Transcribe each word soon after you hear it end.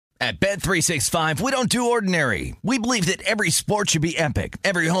At Bet365, we don't do ordinary. We believe that every sport should be epic.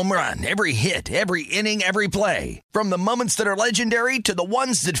 Every home run, every hit, every inning, every play. From the moments that are legendary to the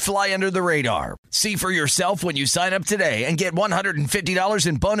ones that fly under the radar. See for yourself when you sign up today and get $150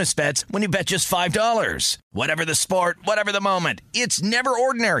 in bonus bets when you bet just $5. Whatever the sport, whatever the moment, it's never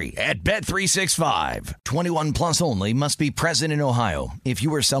ordinary at Bet365. 21 plus only. Must be present in Ohio. If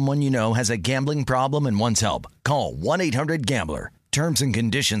you or someone you know has a gambling problem and wants help, call 1-800-GAMBLER. Terms and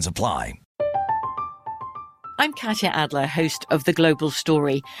conditions apply. I'm Katya Adler, host of The Global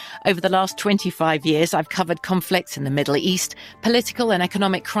Story. Over the last 25 years, I've covered conflicts in the Middle East, political and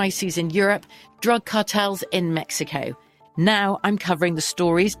economic crises in Europe, drug cartels in Mexico. Now I'm covering the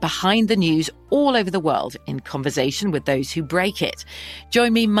stories behind the news all over the world in conversation with those who break it.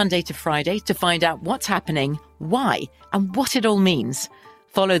 Join me Monday to Friday to find out what's happening, why, and what it all means.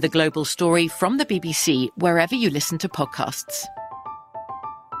 Follow The Global Story from the BBC wherever you listen to podcasts.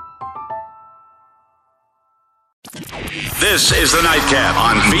 This is the Nightcap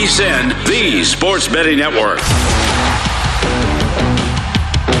on VSiN, the Sports Betting Network.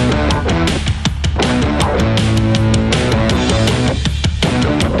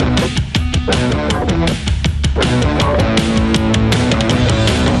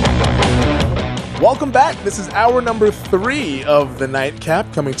 Welcome back. This is hour number 3 of the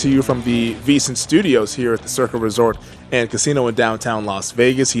Nightcap, coming to you from the VSiN studios here at the Circa Resort and Casino in downtown Las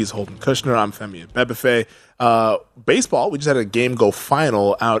Vegas. He's Holden Kushner. I'm Femi Abebefe. Baseball, we just had a game go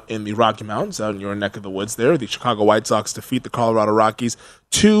final out in the Rocky Mountains, out in your neck of the woods there. The Chicago White Sox defeat the Colorado Rockies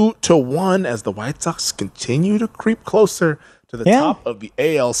 2-1 as the White Sox continue to creep closer to the top of the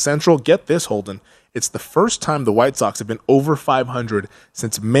AL Central. Get this, Holden. It's the first time the White Sox have been over 500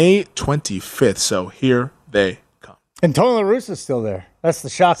 since May 25th, so here they come. And Tony La Russa's still there. That's the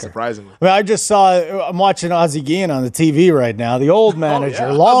shocker. Surprisingly. I mean, I'm watching Ozzie Guillen on the TV right now, the old manager,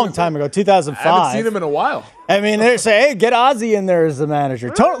 a long time ago, 2005. I haven't seen him in a while. I mean, they say, hey, get Ozzie in there as the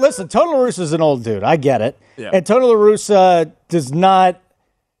manager. Listen, Tony La Russa's an old dude. I get it. Yeah. And Tony La Russa does not,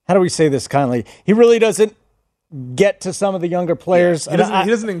 how do we say this kindly? He really doesn't get to some of the younger players. Yeah. He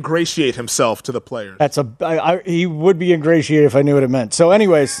doesn't ingratiate himself to the players. He would be ingratiated if I knew what it meant. So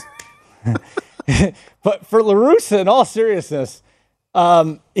anyways, but for La Russa, in all seriousness,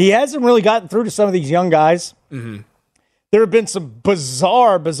 he hasn't really gotten through to some of these young guys. Mm-hmm. There have been some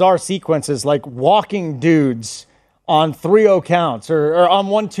bizarre sequences, like walking dudes on 3-0 counts or on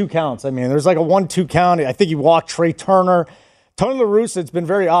 1-2 counts. I mean, there's like a 1-2 count. I think he walked Trey Turner. Tony La Russa, it's been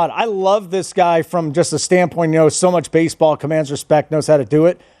very odd. I love this guy from just a standpoint, so much baseball, commands respect, knows how to do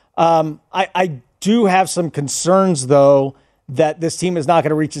it. I do have some concerns, though, that this team is not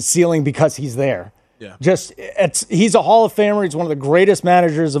going to reach its ceiling because he's there. Yeah. He's a Hall of Famer. He's one of the greatest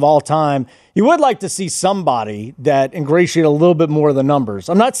managers of all time. You would like to see somebody that ingratiate a little bit more of the numbers.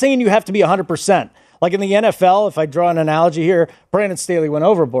 I'm not saying you have to be 100%. Like in the NFL, if I draw an analogy here, Brandon Staley went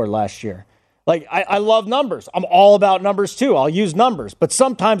overboard last year. Like, I love numbers. I'm all about numbers, too. I'll use numbers. But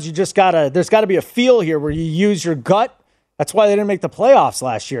sometimes there's got to be a feel here where you use your gut. That's why they didn't make the playoffs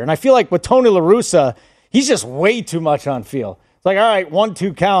last year. And I feel like with Tony La Russa, he's just way too much on feel. It's like, all right,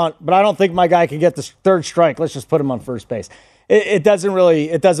 1-2 count, but I don't think my guy can get the third strike. Let's just put him on first base. It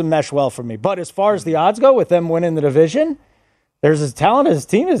doesn't mesh well for me. But as far as the odds go with them winning the division, there's as talented as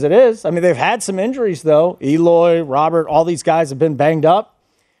team as it is. I mean, they've had some injuries, though. Eloy, Robert, all these guys have been banged up.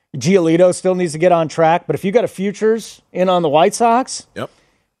 Giolito still needs to get on track. But if you got a futures in on the White Sox,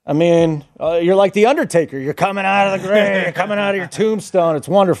 I mean, you're like the Undertaker. You're coming out of the grave. You're coming out of your tombstone. It's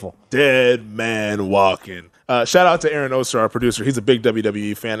wonderful. Dead man walking. Shout out to Aaron Oster, our producer. He's a big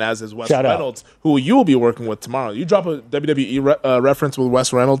WWE fan, as is Wes Reynolds, who you will be working with tomorrow. You drop a WWE reference with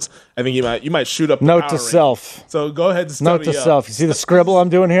Wes Reynolds, I think you might shoot up the Note to self. So go ahead and study Note to self. You see the scribble I'm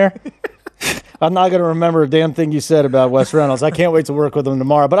doing here? I'm not going to remember a damn thing you said about Wes Reynolds. I can't wait to work with him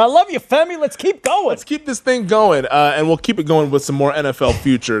tomorrow. But I love you, Femi. Let's keep going. Let's keep this thing going, and we'll keep it going with some more NFL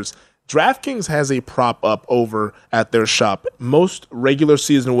futures. DraftKings has a prop up over at their shop. Most regular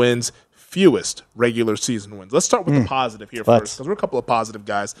season wins, fewest regular season wins. Let's start with the positive here first, because we're a couple of positive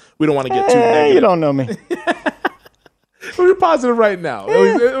guys. We don't want to get too negative. You don't know me. We're positive right now.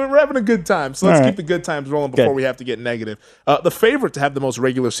 We're having a good time, so let's keep the good times rolling before we have to get negative. The favorite to have the most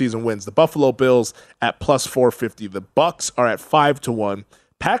regular season wins, the Buffalo Bills at plus 450. The Bucks are at 5-1.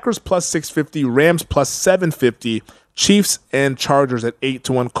 Packers plus 650. Rams plus 750. Chiefs and Chargers at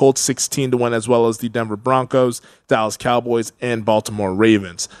 8-1. Colts 16-1, as well as the Denver Broncos, Dallas Cowboys, and Baltimore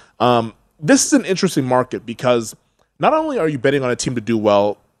Ravens. This is an interesting market because not only are you betting on a team to do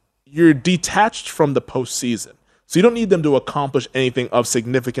well, you're detached from the postseason. So you don't need them to accomplish anything of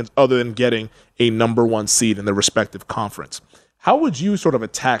significance other than getting a number one seed in their respective conference. How would you sort of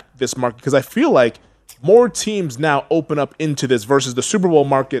attack this market? Because I feel like more teams now open up into this versus the Super Bowl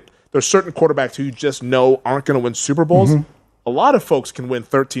market. There's certain quarterbacks who you just know aren't going to win Super Bowls. A lot of folks can win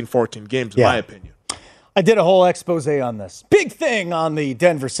 13, 14 games, in my opinion. I did a whole expose on this. Big thing on the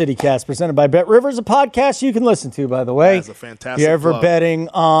Denver City Cast presented by Bet Rivers, a podcast you can listen to, by the way. That's a fantastic If you're ever plug. betting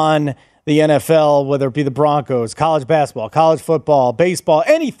on the NFL, whether it be the Broncos, college basketball, college football, baseball,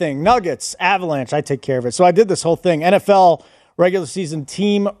 anything, Nuggets, Avalanche, I take care of it. So I did this whole thing, NFL regular season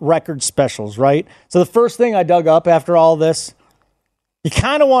team record specials, right? So the first thing I dug up after all this, you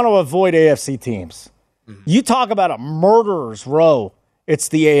kind of want to avoid AFC teams. You talk about a murderer's row, it's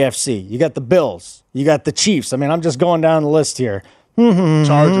the AFC. You got the Bills. You got the Chiefs. I mean, I'm just going down the list here.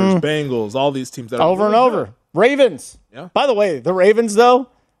 Chargers, Bengals, all these teams that are Over really and over. good. Ravens. Yeah. By the way, the Ravens, though,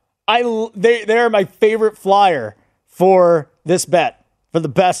 they're my favorite flyer for this bet, for the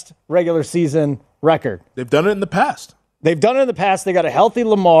best regular season record. They've done it in the past. They've done it in the past. They got a healthy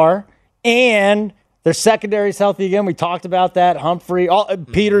Lamar, and their secondary's healthy again. We talked about that. Humphrey,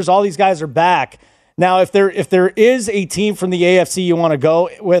 Peters, all these guys are back. Now, if there is a team from the AFC you want to go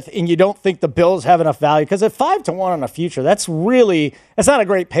with, and you don't think the Bills have enough value, because at 5-1 on the future, that's not a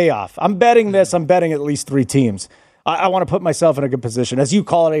great payoff. I'm betting this. I'm betting at least 3 teams. I want to put myself in a good position, as you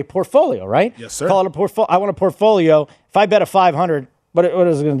call it, a portfolio, right? Yes, sir. Call it a portfolio. I want a portfolio. If I bet a 500, what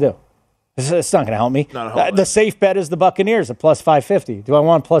is it going to do? It's not going to help me. Not a whole lot. The safe bet is the Buccaneers at plus 550. Do I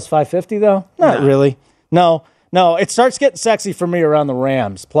want plus 550 though? Not really. No. It starts getting sexy for me around the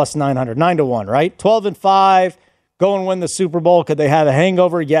Rams plus 900, 9-1, right? 12-5, go and win the Super Bowl. Could they have a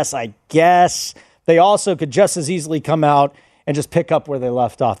hangover? Yes, I guess. They also could just as easily come out and just pick up where they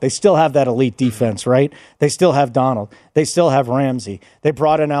left off. They still have that elite defense, right? They still have Donald. They still have Ramsey. They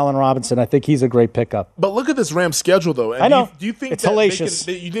brought in Allen Robinson. I think he's a great pickup. But look at this Rams schedule, though. And I know. Do you think It's that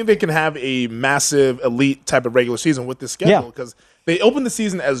hellacious. you think they can have a massive elite type of regular season with this schedule? Yeah. Because they opened the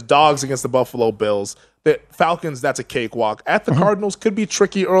season as dogs against the Buffalo Bills. The Falcons, that's a cakewalk. At the Cardinals, could be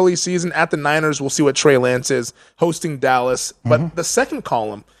tricky early season. At the Niners, we'll see what Trey Lance is, hosting Dallas. But the second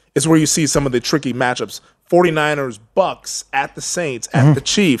column is where you see some of the tricky matchups. 49ers, Bucks, at the Saints, at the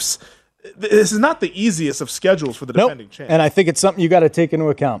Chiefs. This is not the easiest of schedules for the defending champ. And I think it's something you got to take into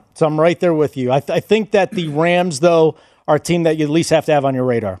account. So I'm right there with you. I think that the Rams, though, are a team that you at least have to have on your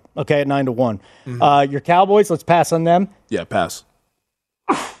radar, okay, at 9-1. Your Cowboys, let's pass on them. Yeah, pass.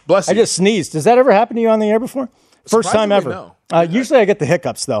 Bless you. I just sneezed. Does that ever happen to you on the air before? First time ever. Surprisingly, no. Usually I get the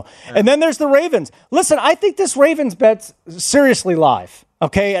hiccups, though. Yeah. And then there's the Ravens. Listen, I think this Ravens bet's seriously live,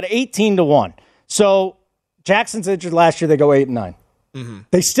 okay, at 18-1. So Jackson's injured last year. They go 8-9.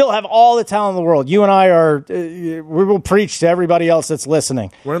 They still have all the talent in the world. You and I are, we will preach to everybody else that's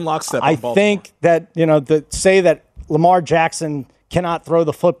listening. We're in lockstep. I on Baltimore. think that, say that Lamar Jackson cannot throw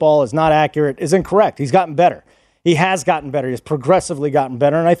the football is not accurate is incorrect. He's gotten better. He has gotten better. He has progressively gotten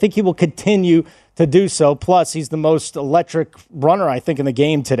better, and I think he will continue to do so. Plus, he's the most electric runner, I think, in the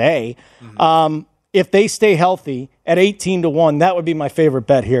game today. If they stay healthy at 18-1, that would be my favorite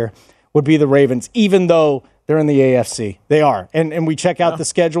bet here, would be the Ravens, even though they're in the AFC. They are. And we check out the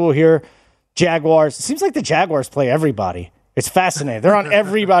schedule here. Jaguars. It seems like the Jaguars play everybody. It's fascinating. They're on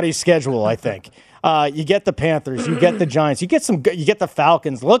everybody's schedule, I think. You get the Panthers, you get the Giants, you get the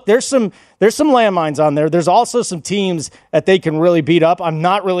Falcons. Look, there's some landmines on there. There's also some teams that they can really beat up. I'm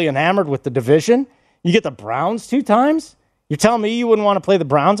not really enamored with the division. You get the Browns 2 times. You're telling me you wouldn't want to play the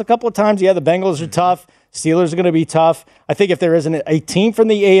Browns a couple of times? Yeah, the Bengals are tough. Steelers are going to be tough. I think if there isn't a team from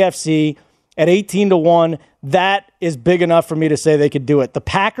the AFC at 18-1, that is big enough for me to say they could do it. The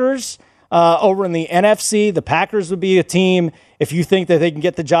Packers over in the NFC, the Packers would be a team, if you think that they can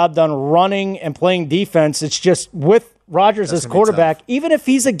get the job done running and playing defense, it's just with Rodgers as quarterback, even if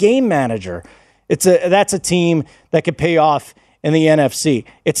he's a game manager, that's a team that could pay off in the NFC.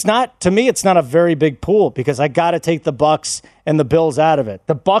 It's not, to me, it's not a very big pool because I got to take the Bucks and the Bills out of it.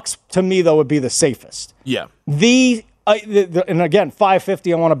 The Bucks, to me, though, would be the safest. Yeah. And again,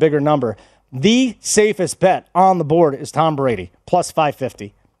 550, I want a bigger number. The safest bet on the board is Tom Brady, plus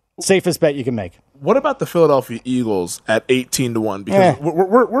 550. Safest bet you can make. What about the Philadelphia Eagles at 18-1? Because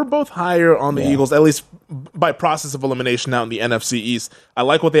we're both higher on the Eagles, at least by process of elimination out in the NFC East. I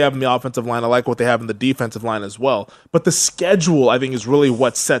like what they have in the offensive line. I like what they have in the defensive line as well. But the schedule, I think, is really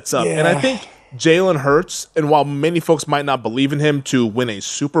what sets up. And I think Jalen Hurts, and while many folks might not believe in him to win a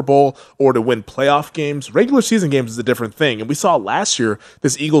Super Bowl or to win playoff games, regular season games is a different thing. And we saw last year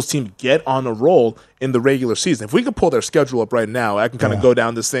this Eagles team get on a roll in the regular season. If we could pull their schedule up right now, I can kind of go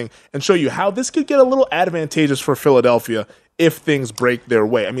down this thing and show you how this could get a little advantageous for Philadelphia if things break their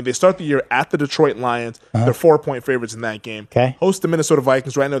way. I mean, they start the year at the Detroit Lions. They're 4-point favorites in that game. Okay. Host the Minnesota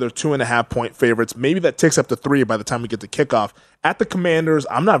Vikings. Right now, they're 2.5-point favorites. Maybe that ticks up to 3 by the time we get to kickoff At the Commanders,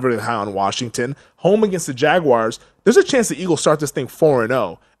 I'm not very high on Washington. Home against the Jaguars, there's a chance the Eagles start this thing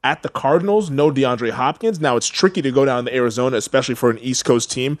 4-0. At the Cardinals, no DeAndre Hopkins. Now, it's tricky to go down to Arizona, especially for an East Coast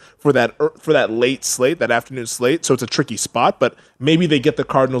team, for that late slate, that afternoon slate. So it's a tricky spot, but maybe they get the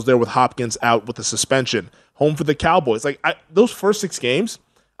Cardinals there with Hopkins out with the suspension. Home for the Cowboys. Those first 6 games,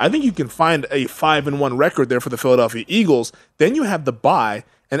 I think you can find a 5-1 record there for the Philadelphia Eagles. Then you have the bye,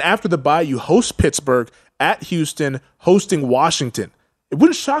 and after the bye, you host Pittsburgh, at Houston, hosting Washington. It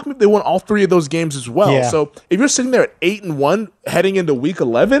wouldn't shock me if they won all 3 of those games as well. Yeah. So if you're sitting there at 8-1 heading into week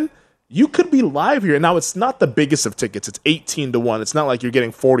 11, you could be live here. Now, it's not the biggest of tickets. It's 18-1. It's not like you're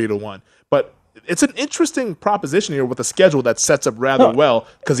getting 40-1. But it's an interesting proposition here with a schedule that sets up rather well,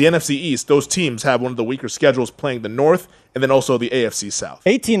 because the NFC East, those teams have one of the weaker schedules playing the North and then also the AFC South.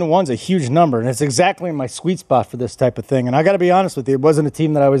 18-1 is a huge number, and it's exactly my sweet spot for this type of thing. And I got to be honest with you, it wasn't a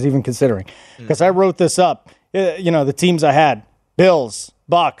team that I was even considering, because I wrote this up. The teams I had: Bills,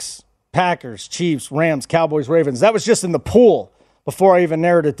 Bucks, Packers, Chiefs, Rams, Cowboys, Ravens. That was just in the pool before I even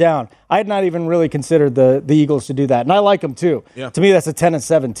narrowed it down. I had not even really considered the Eagles to do that, and I like them too. Yeah. To me, that's a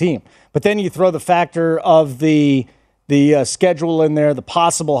 10-7 team. But then you throw the factor of the schedule in there, the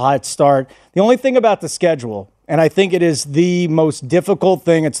possible hot start. The only thing about the schedule, and I think it is the most difficult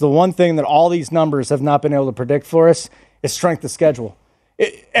thing, it's the one thing that all these numbers have not been able to predict for us, is strength of schedule.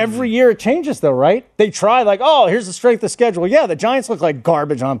 Every year it changes, though, right? They try here's the strength of schedule. Yeah, the Giants look like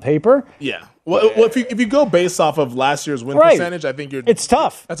garbage on paper. Yeah. Well, if you go based off of last year's win percentage, I think it's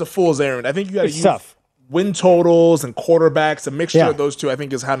tough. That's a fool's errand. I think you got to use tough. Win totals and quarterbacks. A mixture of those two, I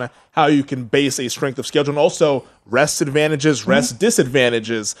think, is kind of how you can base a strength of schedule. And also rest advantages, rest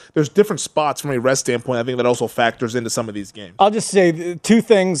disadvantages. There's different spots from a rest standpoint. I think that also factors into some of these games. I'll just say 2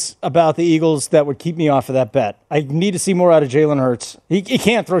 things about the Eagles that would keep me off of that bet. I need to see more out of Jalen Hurts. He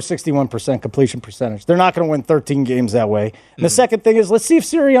can't throw 61% completion percentage. They're not going to win 13 games that way. And the second thing is, let's see if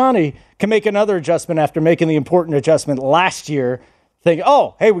Sirianni can make another adjustment after making the important adjustment last year. Think,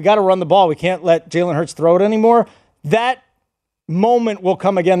 hey, we got to run the ball. We can't let Jalen Hurts throw it anymore. That moment will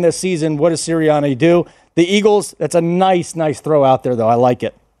come again this season. What does Sirianni do? The Eagles, that's a nice throw out there, though. I like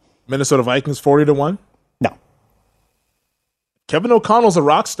it. Minnesota Vikings 40-1? No. Kevin O'Connell's a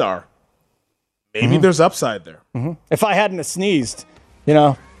rock star. Maybe there's upside there. If I hadn't sneezed,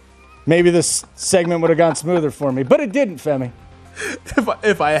 maybe this segment would have gone smoother for me. But it didn't, Femi.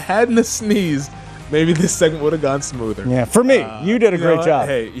 If I hadn't sneezed, maybe this segment would have gone smoother. Yeah, for me, you did a great job.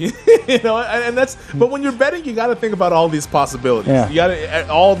 Hey, and that's. But when you're betting, you got to think about all these possibilities. Yeah. You got to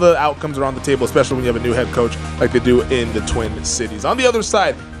all the outcomes are on the table, especially when you have a new head coach like they do in the Twin Cities. On the other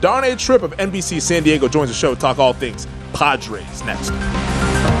side, Darnay Tripp of NBC San Diego joins the show to talk all things Padres next.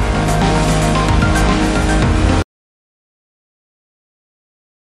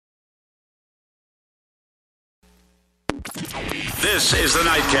 This is the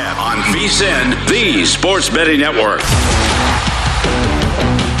Nightcap on VSiN, the Sports Betting Network.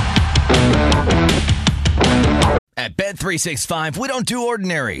 At Bet365, we don't do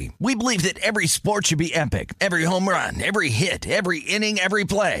ordinary. We believe that every sport should be epic. Every home run, every hit, every inning, every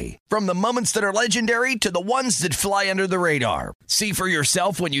play. From the moments that are legendary to the ones that fly under the radar. See for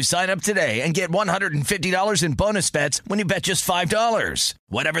yourself when you sign up today and get $150 in bonus bets when you bet just $5.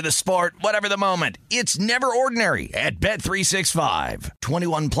 Whatever the sport, whatever the moment, it's never ordinary at Bet365.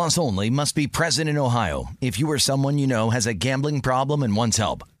 21 plus only. Must be present in Ohio. If you or someone you know has a gambling problem and wants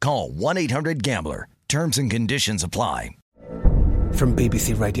help, call 1-800-GAMBLER. Terms and conditions apply. From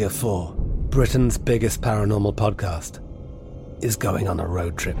BBC Radio 4, Britain's biggest paranormal podcast is going on a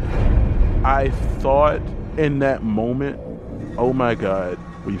road trip. I thought in that moment, oh my God,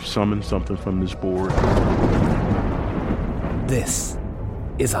 we've summoned something from this board. This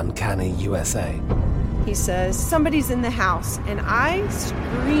is Uncanny USA. He says, somebody's in the house, and I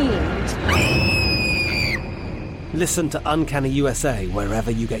screamed. Listen to Uncanny USA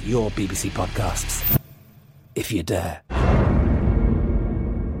wherever you get your BBC podcasts, if you dare.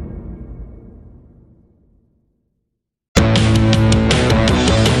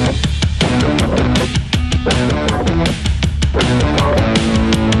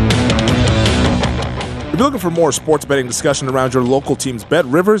 If you're looking for more sports betting discussion around your local teams,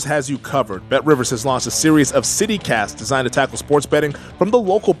 BetRivers has you covered. BetRivers has launched a series of CityCasts designed to tackle sports betting from the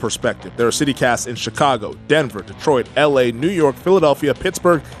local perspective. There are CityCasts in Chicago, Denver, Detroit, LA, New York, Philadelphia,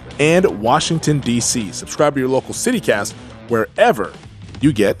 Pittsburgh, and Washington, D.C. Subscribe to your local CityCast wherever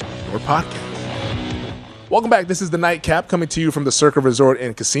you get your podcast. Welcome back. This is the Nightcap coming to you from the Circa Resort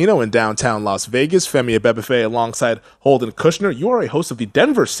and Casino in downtown Las Vegas. Femi Abebefe alongside Holden Kushner. You are a host of the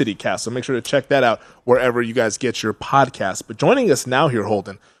Denver CityCast, so make sure to check that out wherever you guys get your podcast. But joining us now here,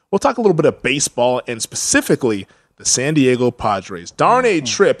 Holden, we'll talk a little bit of baseball and specifically the the San Diego Padres. Darnay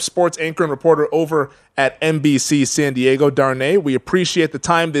Tripp, sports anchor and reporter over at NBC San Diego. Darnay, we appreciate the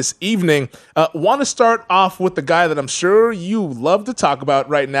time this evening. Want to start off with the guy that I'm sure you love to talk about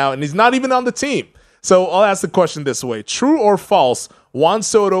right now, and he's not even on the team. So I'll ask the question this way. True or false, Juan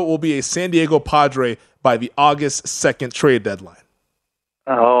Soto will be a San Diego Padre by the August 2nd trade deadline?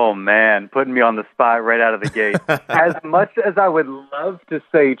 Oh, man, putting me on the spot right out of the gate. As much as I would love to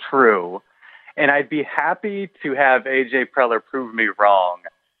say true, and I'd be happy to have A.J. Preller prove me wrong,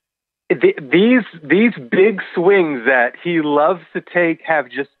 these big swings that he loves to take have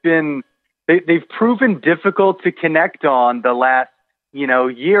just been, they've proven difficult to connect on the last,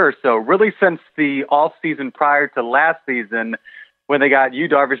 year or so, really since the off-season prior to last season when they got Yu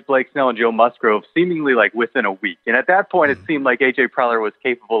Darvish, Blake Snell, and Joe Musgrove seemingly like within a week. And at that point, it seemed like A.J. Preller was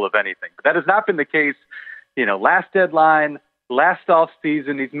capable of anything. But that has not been the case, last deadline, last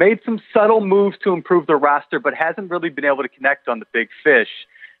off-season. He's made some subtle moves to improve the roster, but hasn't really been able to connect on the big fish.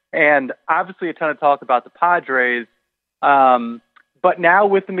 And obviously a ton of talk about the Padres. But now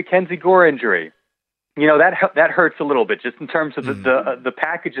with the Mackenzie Gore injury, that hurts a little bit just in terms of the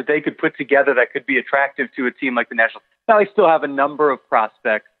package that they could put together that could be attractive to a team like the Nationals. Now they still have a number of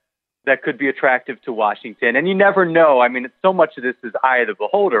prospects that could be attractive to Washington. And you never know. I mean, so much of this is eye of the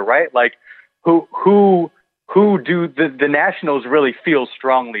beholder, right? Like who do the Nationals really feel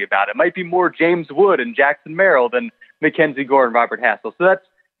strongly about? It might be more James Wood and Jackson Merrill than Mackenzie Gore and Robert Hassel. So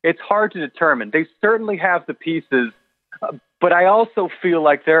it's hard to determine. They certainly have the pieces, but I also feel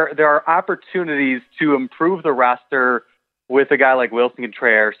like there are opportunities to improve the roster with a guy like Wilson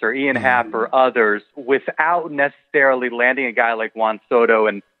Contreras or Ian Happ or others without necessarily landing a guy like Juan Soto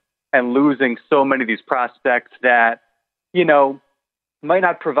and losing so many of these prospects that, might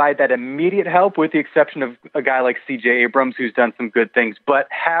not provide that immediate help, with the exception of a guy like C.J. Abrams, who's done some good things, but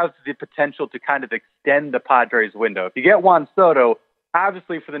have the potential to kind of extend the Padres window. If you get Juan Soto,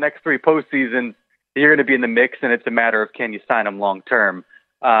 obviously for the next 3 postseasons, you're going to be in the mix, and it's a matter of can you sign him long term.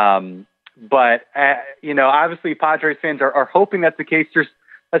 But obviously Padres fans are hoping that's the case. There's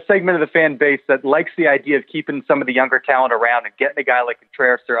a segment of the fan base that likes the idea of keeping some of the younger talent around and getting a guy like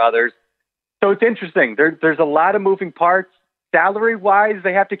Contreras or others. So it's interesting. There's a lot of moving parts. Salary-wise,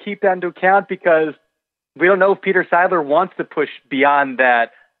 they have to keep that into account because we don't know if Peter Seidler wants to push beyond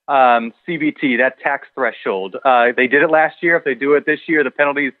that CBT, that tax threshold. They did it last year. If they do it this year, the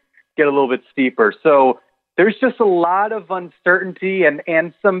penalties get a little bit steeper. So there's just a lot of uncertainty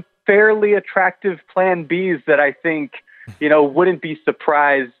and some fairly attractive plan Bs that I think, wouldn't be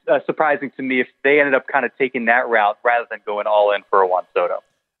surprising to me if they ended up kind of taking that route rather than going all in for a Juan Soto.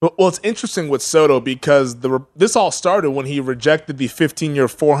 Well, it's interesting with Soto because this all started when he rejected the 15-year,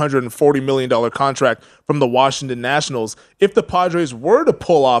 $440 million contract from the Washington Nationals. If the Padres were to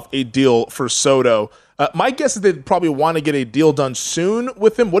pull off a deal for Soto, my guess is they'd probably want to get a deal done soon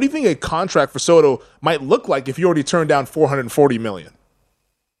with him. What do you think a contract for Soto might look like if you already turned down $440 million?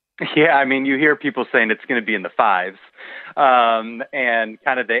 Yeah, I mean, you hear people saying it's going to be in the fives, and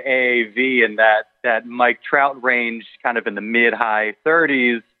kind of the AAV and that Mike Trout range kind of in the mid-high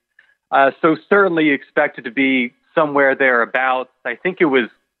 30s. So certainly you expect it to be somewhere thereabouts. I think it was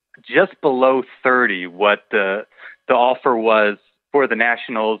just below 30 what the offer was for the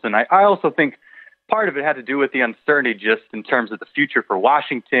Nationals. And I also think part of it had to do with the uncertainty just in terms of the future for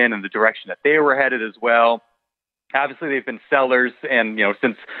Washington and the direction that they were headed as well. Obviously, they've been sellers, and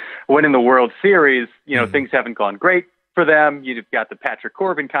since winning the World Series, things haven't gone great for them. You've got the Patrick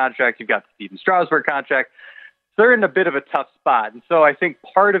Corbin contract, you've got the Steven Strasburg contract. They're in a bit of a tough spot. And so I think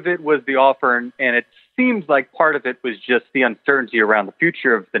part of it was the offer, and it seems like part of it was just the uncertainty around the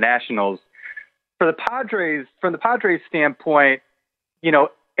future of the Nationals. For the Padres, from the Padres standpoint,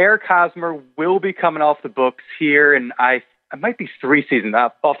 Eric Hosmer will be coming off the books here, and I might be 3 seasons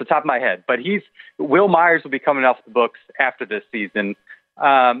off the top of my head, but Will Myers will be coming off the books after this season.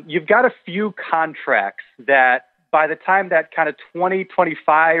 You've got a few contracts that by the time that kind of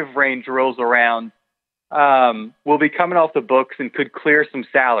 2025 range rolls around, will be coming off the books and could clear some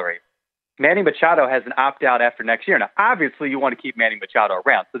salary. Manny Machado has an opt-out after next year. Now, obviously, you want to keep Manny Machado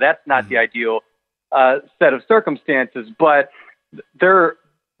around, so that's not the ideal set of circumstances, but there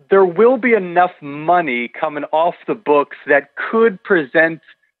will be enough money coming off the books that could present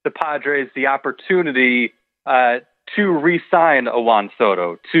the Padres the opportunity to re-sign a Juan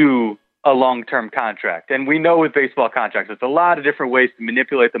Soto to a long-term contract. And we know with baseball contracts, there's a lot of different ways to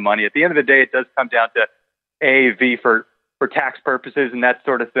manipulate the money. At the end of the day, it does come down to AAV for tax purposes and that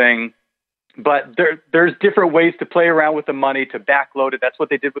sort of thing. But there's different ways to play around with the money, to backload it. That's what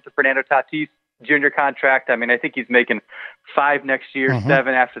they did with the Fernando Tatis junior contract. I mean, I think he's making $5 next year, $7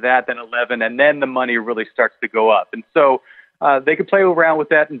 after that, then $11, and then the money really starts to go up. And so they could play around with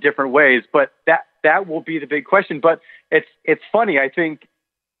that in different ways, but that will be the big question. But it's funny, I think,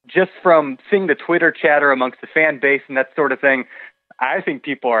 just from seeing the Twitter chatter amongst the fan base and that sort of thing, I think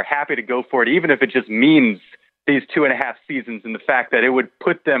people are happy to go for it, even if it just means these 2.5 seasons, and the fact that it would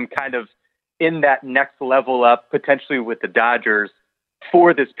put them kind of in that next level up, potentially with the Dodgers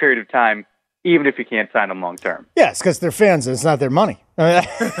for this period of time, even if you can't sign them long term. Yes, because they're fans and it's not their money. I mean,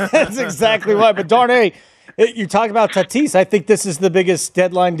 that's exactly why. But Darnay, you talk about Tatis. I think this is the biggest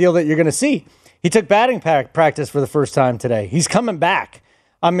deadline deal that you're going to see. He took batting practice for the first time today. He's coming back.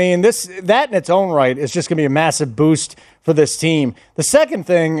 I mean, that in its own right is just going to be a massive boost for this team. The second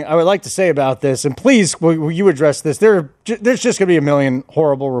thing I would like to say about this, and please, will you address this? There's just going to be a million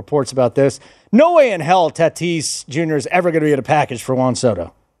horrible reports about this. No way in hell Tatis Jr. is ever going to get a package for Juan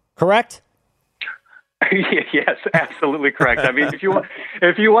Soto. Correct? Yes, absolutely correct. I mean, if you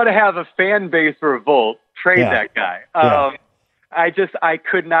want to have a fan base revolt, trade that guy. I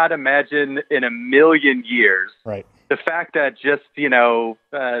could not imagine in a million years. Right. The fact that just, 18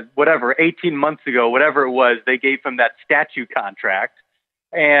 months ago, whatever it was, they gave him that statue contract.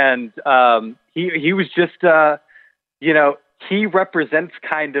 And he was just, he represents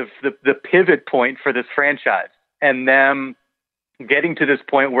kind of the pivot point for this franchise and them getting to this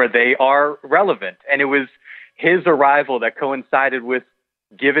point where they are relevant. And it was his arrival that coincided with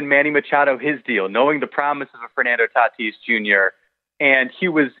giving Manny Machado his deal, knowing the promises of Fernando Tatis Jr., and he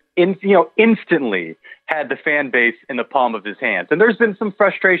was instantly had the fan base in the palm of his hands. And there's been some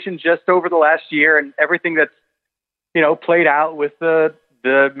frustration just over the last year and everything that's, played out with the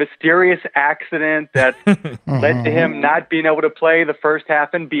mysterious accident that led to him not being able to play the first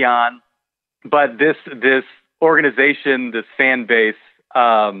half and beyond. But this organization, this fan base,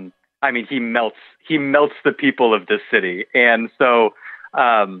 he melts the people of this city. And so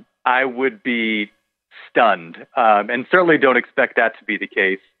I would be stunned, and certainly don't expect that to be the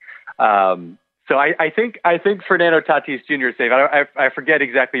case. So I think Fernando Tatis Jr. is safe. I forget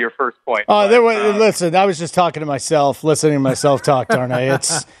exactly your first point. Listen, I was just talking to myself, listening to myself talk, Darnay.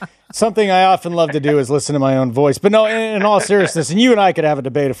 It's something I often love to do is listen to my own voice. But no, in all seriousness, and you and I could have a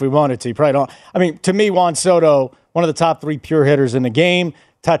debate if we wanted to. You probably don't. I mean, to me, Juan Soto, one of the top 3 pure hitters in the game.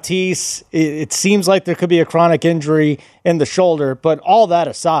 Tatis, it seems like there could be a chronic injury in the shoulder, but all that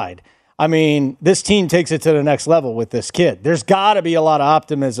aside, I mean, this team takes it to the next level with this kid. There's got to be a lot of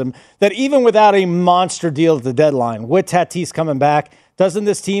optimism that even without a monster deal at the deadline, with Tatis coming back, doesn't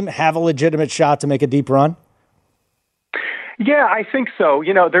this team have a legitimate shot to make a deep run? Yeah, I think so.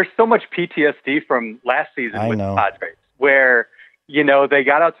 There's so much PTSD from last season with the Padres, where, they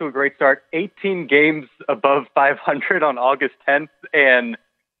got out to a great start, 18 games above 500 on August 10th, and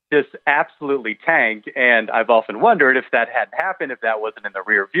just absolutely tanked. And I've often wondered if that hadn't happened, if that wasn't in the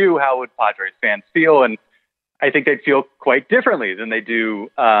rear view, how would Padres fans feel? And I think they'd feel quite differently than they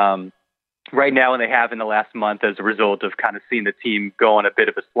do right now, and they have in the last month as a result of kind of seeing the team go on a bit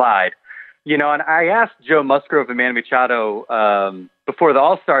of a slide. And I asked Joe Musgrove and Manny Machado before the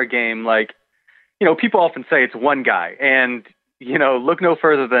All-Star game, people often say it's one guy. And, look no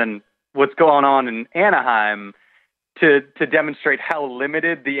further than what's going on in Anaheim to demonstrate how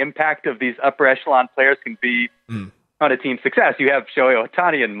limited the impact of these upper echelon players can be on a team's success. You have Shohei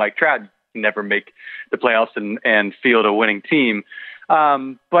Ohtani and Mike Trout never make the playoffs and field a winning team.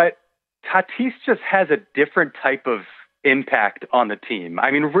 But Tatis just has a different type of impact on the team.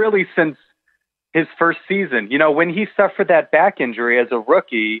 I mean, really since his first season, when he suffered that back injury as a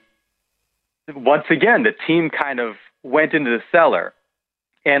rookie, once again, the team kind of went into the cellar.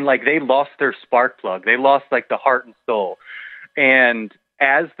 And they lost their spark plug. They lost the heart and soul. And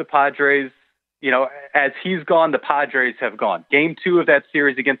as the Padres, as he's gone, the Padres have gone. Game 2 of that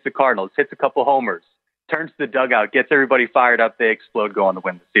series against the Cardinals, hits a couple homers, turns to the dugout, gets everybody fired up. They explode, go on to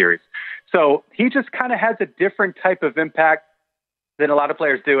win the series. So he just kind of has a different type of impact than a lot of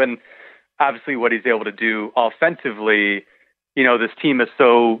players do. And obviously what he's able to do offensively, this team is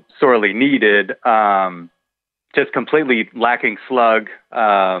so sorely needed. Just completely lacking slug.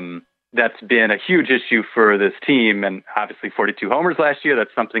 That's been a huge issue for this team, and obviously 42 homers last year.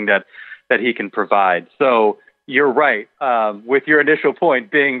 That's something that he can provide. So you're right, with your initial point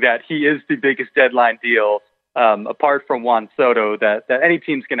being that he is the biggest deadline deal, apart from Juan Soto, that any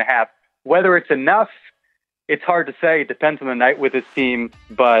team's going to have. Whether it's enough, it's hard to say. It depends on the night with his team,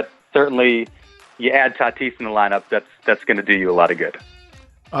 but certainly you add Tatis in the lineup, that's going to do you a lot of good.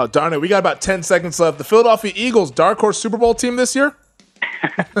 Oh, darn it. We got about 10 seconds left. The Philadelphia Eagles, dark horse Super Bowl team this year?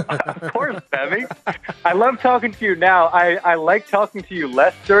 Of course, Femi. I love talking to you now. I like talking to you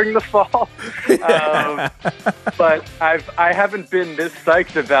less during the fall. But I haven't been this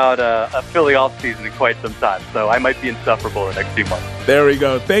psyched about a Philly offseason in quite some time, so I might be insufferable the next few months. There we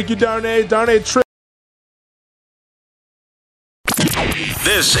go. Thank you, Darnay. Darnay Trip.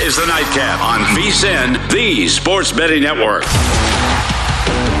 This is the Nightcap on VSiN, the Sports Betting Network.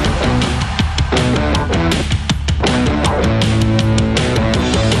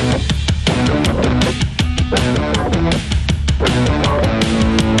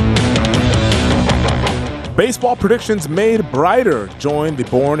 Baseball predictions made brighter. Join the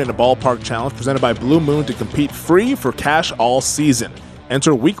Born in a Ballpark Challenge presented by Blue Moon to compete free for cash all season.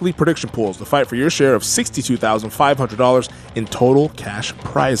 Enter weekly prediction pools to fight for your share of $62,500 in total cash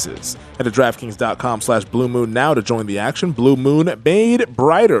prizes. Head to DraftKings.com/Blue Moon now to join the action. Blue Moon made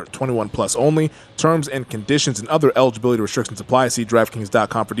brighter. 21 plus only. Terms and conditions and other eligibility restrictions apply. See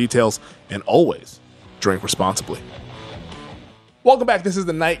DraftKings.com for details. And always drink responsibly. Welcome back. This is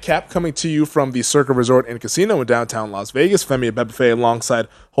the Nightcap coming to you from the Circa Resort and Casino in downtown Las Vegas. Femi Abebefe alongside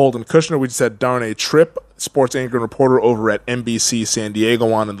Holden Kushner. We just had Darnay Tripp, sports anchor and reporter over at NBC San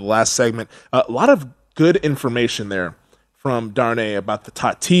Diego, on in the last segment. A lot of good information there from Darnay about the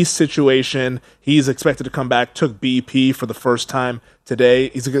Tatis situation. He's expected to come back, took BP for the first time today.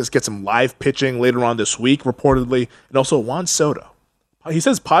 He's going to get some live pitching later on this week, reportedly, and also Juan Soto. He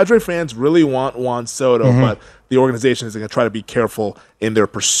says Padre fans really want Juan Soto, but the organization is going to try to be careful in their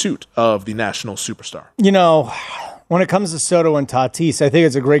pursuit of the national superstar. You know, when it comes to Soto and Tatis, I think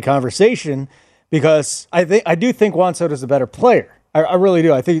it's a great conversation because I do think Juan Soto is a better player. I really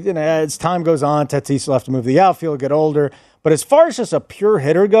do. I think as time goes on, Tatis will have to move to the outfield, get older. But as far as just a pure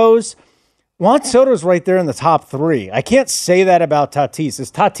hitter goes, Juan Soto's right there in the top three. I can't say that about Tatis.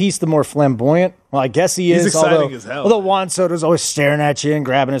 Is Tatis the more flamboyant? Well, I guess he is. He's exciting as hell. Although Juan Soto's always staring at you and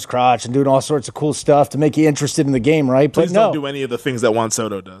grabbing his crotch and doing all sorts of cool stuff to make you interested in the game, right? Please don't do any of the things that Juan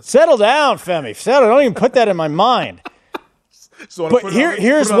Soto does. Settle down, Femi. Settle. Don't even put that in my mind. But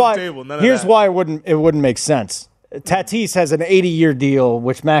here's why it wouldn't make sense. Tatis has an 80-year deal,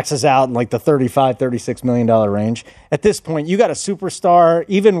 which maxes out in like the $35, $36 million range. At this point, you got a superstar,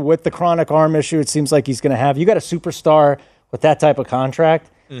 even with the chronic arm issue it seems like he's going to have. You got a superstar with that type of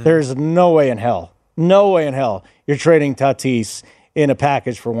contract. There's no way in hell you're trading Tatis in a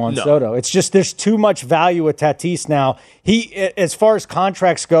package for Juan Soto. It's just there's too much value with Tatis now. He, as far as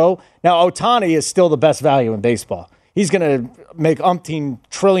contracts go, now Ohtani is still the best value in baseball. He's going to make umpteen $1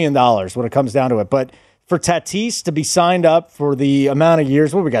 trillion when it comes down to it. But for Tatis to be signed up for the amount of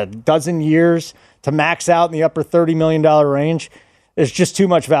years, we got a dozen years to max out in the upper $30 million range, there's just too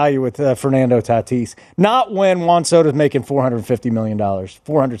much value with Fernando Tatis. Not when Juan Soto's making $450 million,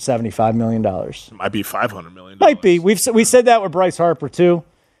 $475 million. It might be $500 million. Might be. We said that with Bryce Harper, too.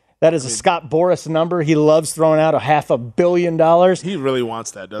 That is a Scott Boras number. He loves throwing out $500 million. He really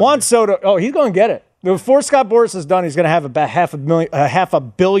wants that, doesn't Juan Soto, he's going to get it. Before Scott Boras is done, he's going to have about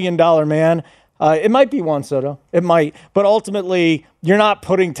 $500 million man. It might be Juan Soto. It might. But ultimately, you're not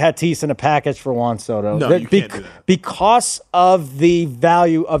putting Tatis in a package for Juan Soto. No, you can't do that. Because of the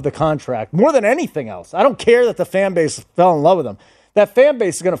value of the contract, more than anything else. I don't care that the fan base fell in love with him. That fan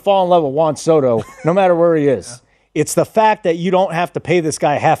base is going to fall in love with Juan Soto no matter where he is. Yeah. It's the fact that you don't have to pay this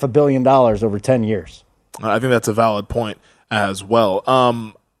guy $500 million over 10 years. I think that's a valid point as well.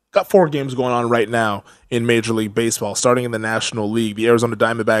 Got 4 games going on right now in Major League Baseball. Starting in the National League, the Arizona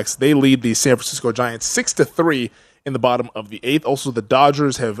Diamondbacks, they lead the San Francisco Giants 6-3 in the bottom of the 8th. Also, the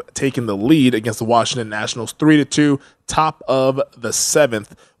Dodgers have taken the lead against the Washington Nationals 3-2, top of the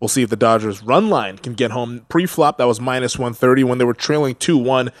 7th. We'll see if the Dodgers run line can get home. Pre-flop, that was -130 when they were trailing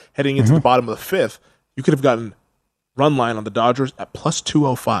 2-1 heading into the bottom of the 5th. You could have gotten run line on the Dodgers at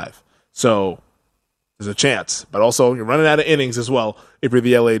 +205. So there's a chance, but also you're running out of innings as well if you're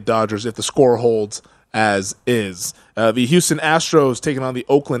the LA Dodgers, if the score holds as is. The Houston Astros taking on the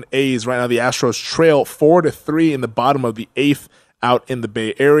Oakland A's. Right now the Astros trail 4-3 in the bottom of the 8th out in the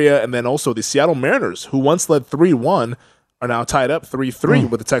Bay Area. And then also the Seattle Mariners, who once led 3-1, are now tied up 3-3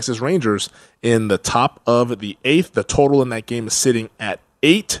 with the Texas Rangers in the top of the 8th. The total in that game is sitting at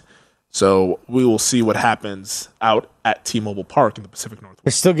 8. So we will see what happens out at T-Mobile Park in the Pacific Northwest.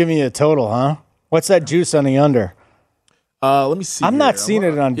 They're still giving you a total, huh? What's that juice on the under? Let me see. I'm not seeing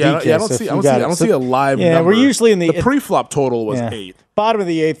it on DK. I don't see a live number. Yeah, we're usually in the pre-flop total was 8. Bottom of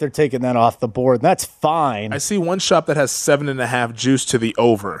the 8th, they're taking that off the board. And that's fine. I see one shop that has 7.5 juice to the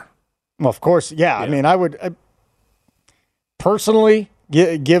over. Well, of course, yeah. I mean, I would personally,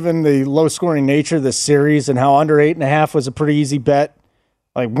 given the low-scoring nature of this series and how under 8.5 was a pretty easy bet,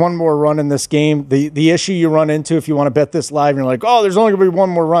 Like one more run in this game. The issue you run into if you want to bet this live, and you're like, oh, there's only going to be one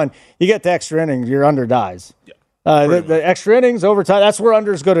more run. You get to extra innings, your under dies. Yeah, the extra innings, overtime, that's where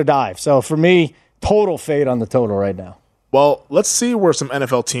unders go to dive. So for me, total fade on the total right now. Well, let's see where some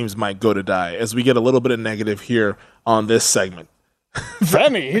NFL teams might go to die as we get a little bit of negative here on this segment.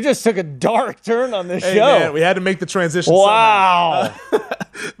 Femi, you just took a dark turn on this show. Man, we had to make the transition. Wow.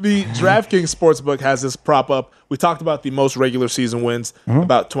 The DraftKings Sportsbook has this prop up. We talked about the most regular season wins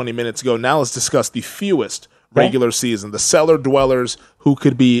about 20 minutes ago. Now let's discuss the fewest regular season, the cellar dwellers who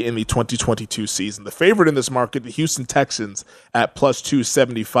could be in the 2022 season. The favorite in this market, the Houston Texans at plus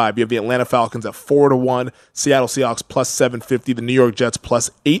 275. You have the Atlanta Falcons at 4-1, Seattle Seahawks plus 750, the New York Jets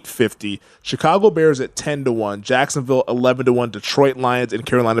plus 850, Chicago Bears at 10-1, Jacksonville 11-1, Detroit Lions and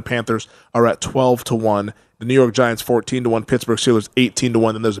Carolina Panthers are at 12-1. The New York Giants 14-1, Pittsburgh Steelers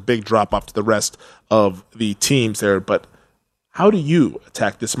 18-1. Then there's a big drop off to the rest of the teams there. But how do you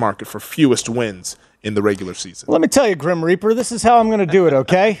attack this market for fewest wins in the regular season? Let me tell you, Grim Reaper, this is how I'm going to do it,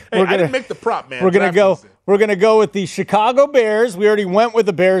 okay? I didn't make the prop, man. We're going to go with the Chicago Bears. We already went with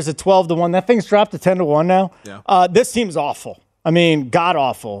the Bears at 12-1. That thing's dropped to 10-1 now. Yeah. This team's awful. I mean,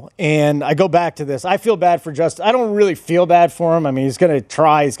 god-awful. And I go back to this. I feel bad for Justin. I don't really feel bad for him. I mean, he's going to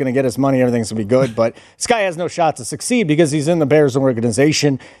try. He's going to get his money. Everything's going to be good. But this guy has no shot to succeed because he's in the Bears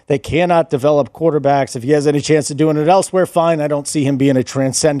organization. They cannot develop quarterbacks. If he has any chance of doing it elsewhere, fine. I don't see him being a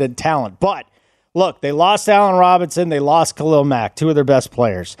transcendent talent. But look, they lost Allen Robinson. They lost Khalil Mack, two of their best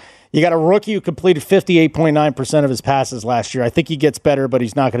players. You got a rookie who completed 58.9% of his passes last year. I think he gets better, but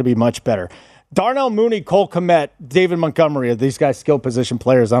he's not going to be much better. Darnell Mooney, Cole Kmet, David Montgomery are these guys skill position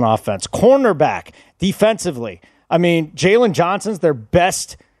players on offense. Cornerback, defensively. I mean, Jalen Johnson's their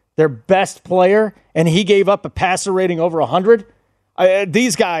best player, and he gave up a passer rating over 100.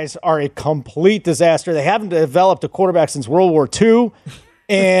 These guys are a complete disaster. They haven't developed a quarterback since World War II,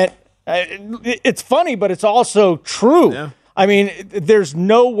 and it's funny, but it's also true. Yeah. I mean, there's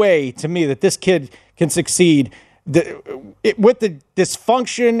no way to me that this kid can succeed with the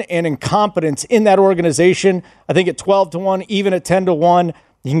dysfunction and incompetence in that organization. I think at 12-1, even at 10-1,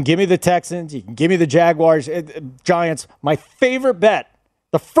 you can give me the Texans, you can give me the Jaguars, Giants. My favorite bet,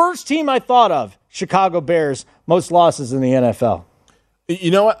 the first team I thought of, Chicago Bears, most losses in the NFL.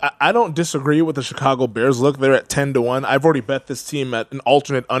 You know what? I don't disagree with the Chicago Bears. Look, they're at 10-1. I've already bet this team at an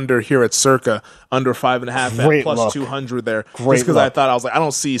alternate under here at Circa, under 5.5 at plus look. 200 there. Great just because I thought, I was like, I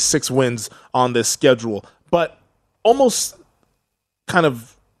don't see 6 wins on this schedule. But almost kind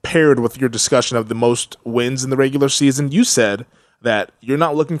of paired with your discussion of the most wins in the regular season, you said that you're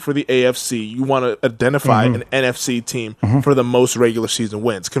not looking for the AFC. You want to identify an NFC team for the most regular season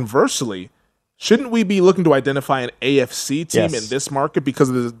wins. Conversely, shouldn't we be looking to identify an AFC team in this market because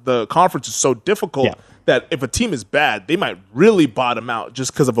the conference is so difficult that if a team is bad, they might really bottom out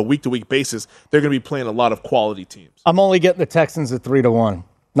just because of a week-to-week basis. They're going to be playing a lot of quality teams. I'm only getting the Texans at 3-1.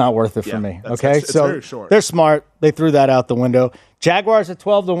 Not worth it for me. Okay, it's very short. They're smart. They threw that out the window. Jaguars at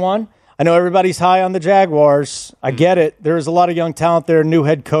 12-1. I know everybody's high on the Jaguars. I get it. There is a lot of young talent there, new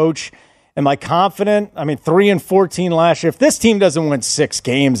head coach. Am I confident? I mean, 3-14 last year. If this team doesn't win 6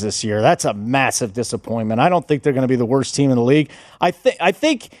 games this year, that's a massive disappointment. I don't think they're going to be the worst team in the league. I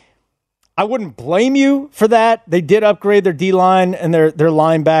think I wouldn't blame you for that. They did upgrade their D-line and their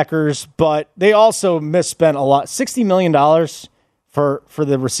linebackers, but they also misspent a lot. $60 million for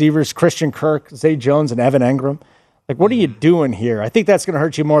the receivers, Christian Kirk, Zay Jones, and Evan Engram. Like, what are you doing here? I think that's going to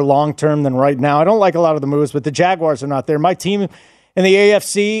hurt you more long-term than right now. I don't like a lot of the moves, but the Jaguars are not there. My team in the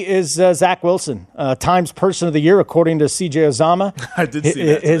AFC is Zach Wilson, Times Person of the Year, according to CJ Uzomah. I did see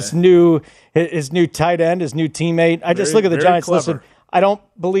that his new tight end, his new teammate. I just look at the Giants. Clever. Listen, I don't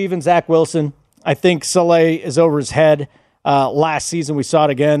believe in Zach Wilson. I think Saleh is over his head. Last season, we saw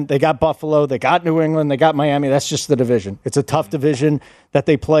it again. They got Buffalo. They got New England. They got Miami. That's just the division. It's a tough division that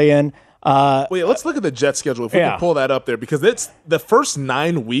they play in. Wait, let's look at the Jets schedule if we can pull that up there, because it's the first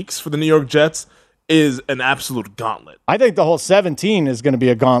 9 weeks for the New York Jets is an absolute gauntlet. I think the whole 17 is going to be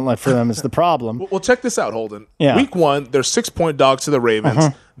a gauntlet for them is the problem. Well, check this out, Holden. Yeah. Week 1, they're 6-point dogs to the Ravens.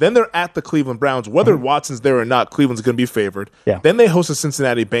 Then they're at the Cleveland Browns. Whether Watson's there or not, Cleveland's going to be favored. Yeah. Then they host the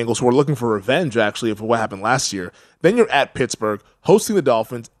Cincinnati Bengals, who are looking for revenge, actually, for what happened last year. Then you're at Pittsburgh, hosting the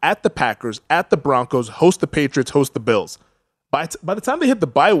Dolphins, at the Packers, at the Broncos, host the Patriots, host the Bills. By the time they hit the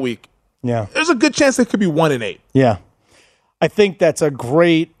bye week, there's a good chance they could be 1-8. Yeah. I think that's a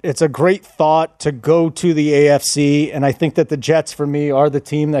great thought to go to the AFC, and I think that the Jets, for me, are the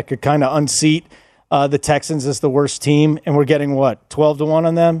team that could kind of unseat the Texans as the worst team, and we're getting, 12-1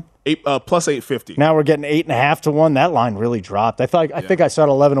 on them? Plus 850. Now we're getting 8.5-1. That line really dropped. I think I saw it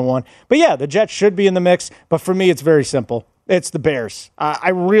 11-1. But yeah, the Jets should be in the mix, but for me, it's very simple. It's the Bears. I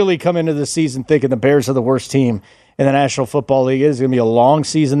really come into the season thinking the Bears are the worst team in the National Football League. It's going to be a long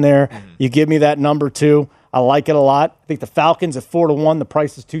season there. You give me that number 2. I like it a lot. I think the Falcons at 4-1, the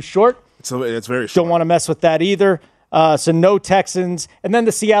price is too short. So it's very short. Don't want to mess with that either. So no Texans. And then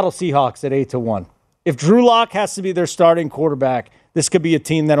the Seattle Seahawks at 8-1. If Drew Lock has to be their starting quarterback, this could be a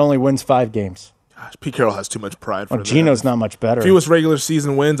team that only wins 5 games. Gosh, Pete Carroll has too much pride for that. Geno's not much better. Fewest regular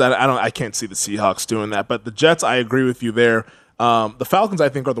season wins. I can't see the Seahawks doing that. But the Jets, I agree with you there. The Falcons, I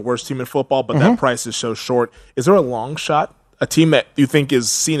think, are the worst team in football, but that price is so short. Is there a long shot, a team that you think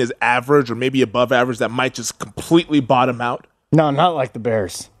is seen as average or maybe above average that might just completely bottom out? No, not like the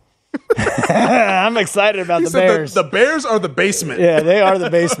Bears. I'm excited about the Bears. The Bears are the basement. Yeah, they are the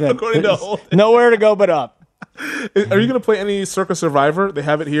basement. According to Holden. Nowhere to go but up. Are you going to play any Circa Survivor? They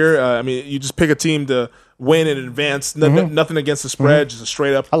have it here. You just pick a team to win in advance. Nothing against the spread, just a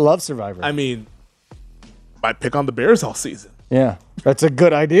straight up. I love Survivor. Might pick on the Bears all season. Yeah, that's a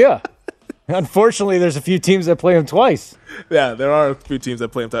good idea. Unfortunately, there's a few teams that play them twice. Yeah, there are a few teams that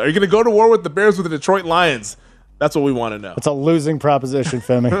play them twice. Are you going to go to war with the Bears with the Detroit Lions? That's what we want to know. It's a losing proposition,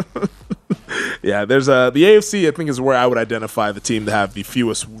 Femi. Yeah, there's the AFC, I think, is where I would identify the team to have the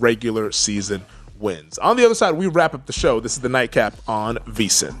fewest regular season wins. On the other side, we wrap up the show. This is the Nightcap on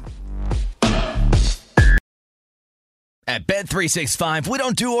VSiN. At Bet365, we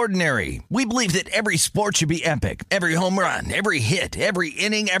don't do ordinary. We believe that every sport should be epic. Every home run, every hit, every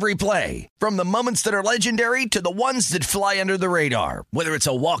inning, every play. From the moments that are legendary to the ones that fly under the radar. Whether it's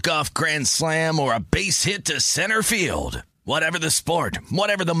a walk-off grand slam or a base hit to center field. Whatever the sport,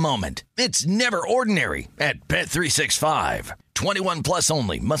 whatever the moment. It's never ordinary at Bet365. 21 plus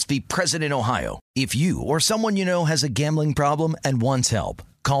only. Must be present in Ohio. If you or someone you know has a gambling problem and wants help,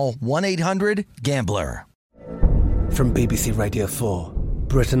 call 1-800-GAMBLER. From BBC Radio 4,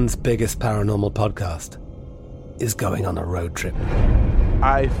 Britain's biggest paranormal podcast is going on a road trip.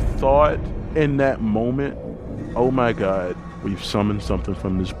 I thought in that moment, oh my God, we've summoned something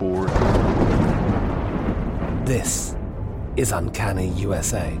from this board. This is Uncanny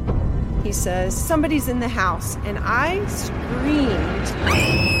USA. He says, somebody's in the house, and I screamed.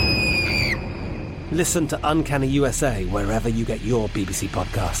 Listen to Uncanny USA wherever you get your BBC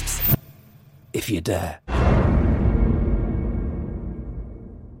podcasts, if you dare.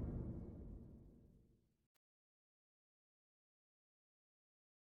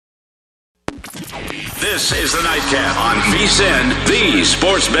 This is the Nightcap on VSiN, the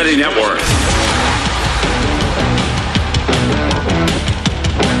Sports Betting Network.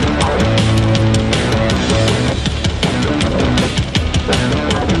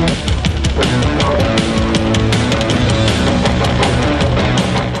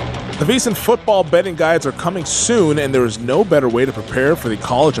 The VSiN football betting guides are coming soon, and there is no better way to prepare for the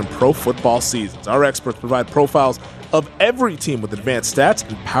college and pro football seasons. Our experts provide profiles of every team with advanced stats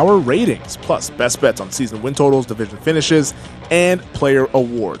and power ratings, plus best bets on season win totals, division finishes, and player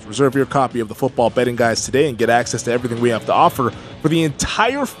awards. Reserve your copy of the football betting guides today and get access to everything we have to offer for the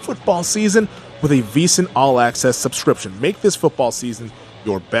entire football season with a VSiN All-Access subscription. Make this football season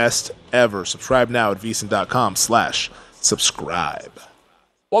your best ever. Subscribe now at VSiN.com/subscribe.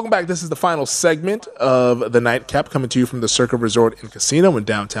 Welcome back. This is the final segment of the Nightcap, coming to you from the Circa Resort and Casino in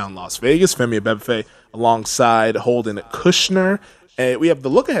downtown Las Vegas. Femi Abebefe alongside Holden Kushner. We have the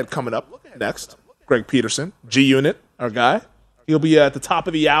look ahead coming up next. Greg Peterson, G-Unit, our guy. He'll be at the top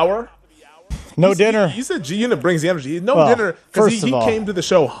of the hour. No dinner. He said G-Unit brings the energy. No dinner because he came to the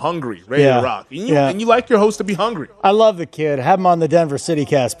show hungry, ready to rock. And you like your host to be hungry. I love the kid. Have him on the Denver City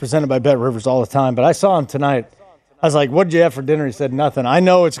Cast presented by Bet Rivers all the time. But I saw him tonight. I was like, what did you have for dinner? He said, nothing. I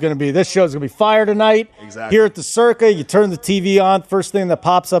know it's going to be, this show's going to be fire tonight. Exactly. Here at the Circa, you turn the TV on. First thing that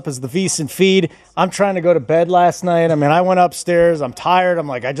pops up is the VSiN feed. I'm trying to go to bed last night. I went upstairs. I'm tired. I'm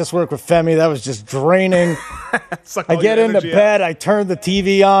like, I just worked with Femi. That was just draining. I get into bed. I turn the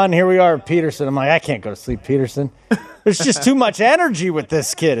TV on. Here we are at Peterson. I'm like, I can't go to sleep, Peterson. There's just too much energy with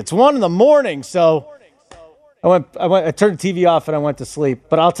this kid. It's 1 a.m, so I turned the TV off and I went to sleep.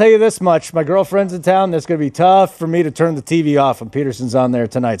 But I'll tell you this much. My girlfriend's in town. It's going to be tough for me to turn the TV off when Peterson's on there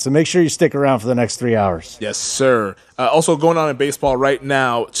tonight. So make sure you stick around for the next 3 hours. Yes, sir. Also going on in baseball right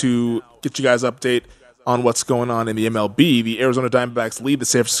now to get you guys update on what's going on in the MLB. The Arizona Diamondbacks lead the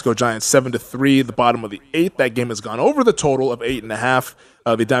San Francisco Giants 7-3, the bottom of the 8th. That game has gone over the total of 8.5.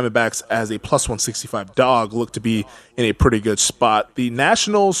 The Diamondbacks, as a plus 165 dog, look to be in a pretty good spot. The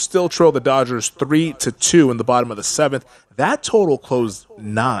Nationals still trail the Dodgers 3-2 in the bottom of the 7th. That total closed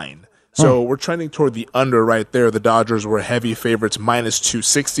 9. So we're trending toward the under right there. The Dodgers were heavy favorites, minus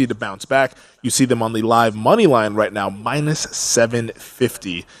 260 to bounce back. You see them on the live money line right now, minus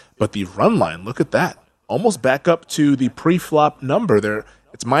 750. But the run line, look at that. almost back up to the pre-flop number there.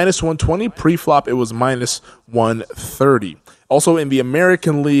 It's minus 120. Pre-flop, it was minus 130. Also in the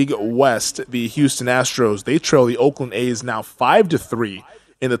American League West, the Houston Astros, they trail the Oakland A's now 5-3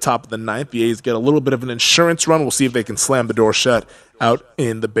 in the top of the ninth. The A's get a little bit of an insurance run. We'll see if they can slam the door shut out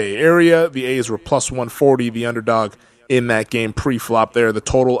in the Bay Area. The A's were plus 140, the underdog in that game pre-flop there. The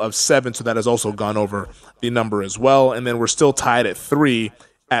total of 7, so that has also gone over the number as well. And then we're still tied at 3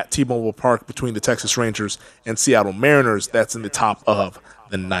 at T-Mobile Park between the Texas Rangers and Seattle Mariners. That's in the top of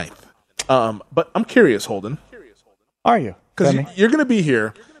the ninth. But I'm curious, Holden. Are you? Because you're going to be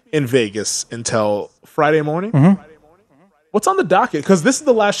here in Vegas until Friday morning. Mm-hmm. What's on the docket? Because this is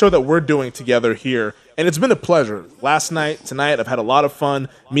the last show that we're doing together here, and it's been a pleasure. Last night, tonight, I've had a lot of fun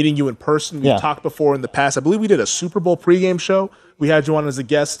meeting you in person. We've talked before in the past. I believe we did a Super Bowl pregame show. We had you on as a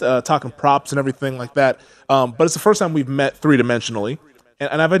guest talking props and everything like that. But it's the first time we've met three-dimensionally,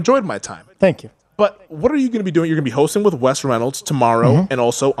 and I've enjoyed my time. Thank you. But what are you going to be doing? You're going to be hosting with Wes Reynolds tomorrow and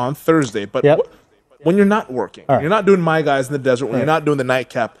also on Thursday. But when you're not working, you're not doing My Guys in the Desert, when you're not doing the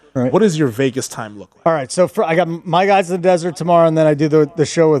nightcap, what does your Vegas time look like? All right, so I got My Guys in the Desert tomorrow, and then I do the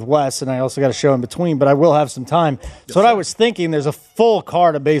show with Wes, and I also got a show in between, but I will have some time. So what I was thinking, there's a full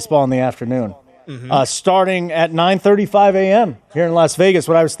card of baseball in the afternoon, starting at 9:35 a.m. here in Las Vegas.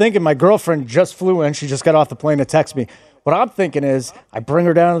 What I was thinking, my girlfriend just flew in. She just got off the plane to text me. What I'm thinking is I bring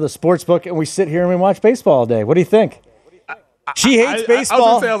her down to the sports book, and we sit here and we watch baseball all day. What do you think? She hates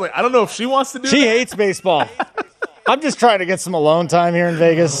baseball. I was like, I don't know if she wants to do She that. hates baseball. I'm just trying to get some alone time here in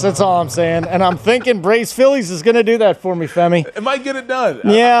Vegas. That's all I'm saying. And I'm thinking Braves Phillies is going to do that for me, Femi. It might get it done.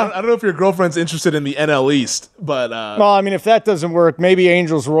 Yeah. I don't know if your girlfriend's interested in the NL East, but... well, I mean, if that doesn't work, maybe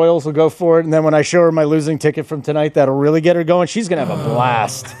Angels Royals will go for it. And then when I show her my losing ticket from tonight, that'll really get her going. She's going to have a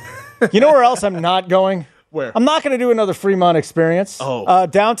blast. You know where else I'm not going? Where? I'm not going to do another Fremont experience. Oh.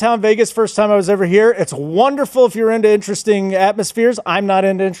 Downtown Vegas, first time I was ever here. It's wonderful if you're into interesting atmospheres. I'm not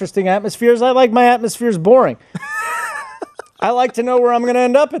into interesting atmospheres. I like my atmospheres boring. I like to know where I'm going to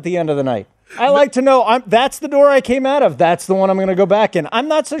end up at the end of the night. I like to know that's the door I came out of. That's the one I'm going to go back in. I'm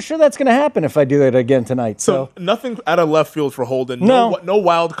not so sure that's going to happen if I do that again tonight. So nothing out of left field for Holden. No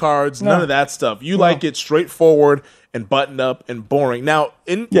wild cards, none of that stuff. You like it straightforward and buttoned up and boring. Now,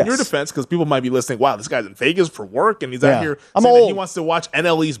 in your defense, because people might be listening, wow, this guy's in Vegas for work, and he's out here saying that he wants to watch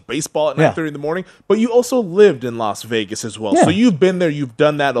NL East baseball at 9:30 in the morning. But you also lived in Las Vegas as well. So you've been there, you've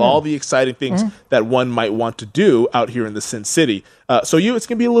done that, all the exciting things that one might want to do out here in the Sin City. So it's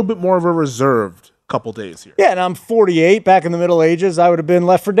going to be a little bit more of a reserved couple days here. Yeah, and I'm 48. Back in the Middle Ages, I would have been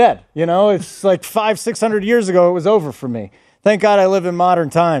left for dead. You know, it's like 500-600 years ago, it was over for me. Thank God I live in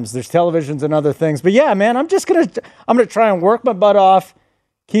modern times. There's televisions and other things. But yeah, man, I'm gonna try and work my butt off,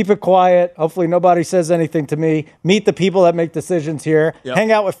 keep it quiet. Hopefully nobody says anything to me. Meet the people that make decisions here.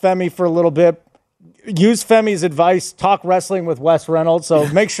 Hang out with Femi for a little bit. Use Femi's advice. Talk wrestling with Wes Reynolds. So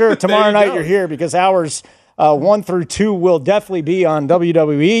make sure tomorrow night you're here because hours 1 through 2 will definitely be on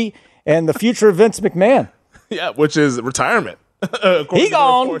WWE and the future of Vince McMahon. Yeah, which is retirement. He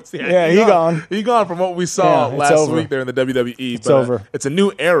gone. He gone. He gone from what we saw last week there in the WWE. It's over. It's a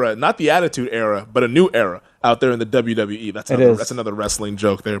new era, not the Attitude Era, but a new era out there in the WWE. That's another wrestling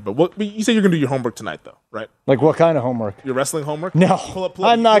joke there. But you say you're going to do your homework tonight, though, right? Like what kind of homework? Your wrestling homework? No,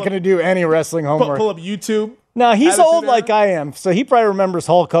 I'm not going to do any wrestling homework. Pull up YouTube. No, he's Attitude old Era? like I am, so he probably remembers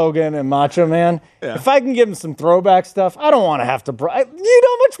Hulk Hogan and Macho Man. Yeah. If I can give him some throwback stuff, I don't want to have to. You know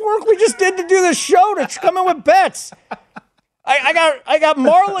how much work we just did to do this show to come in with bets. I got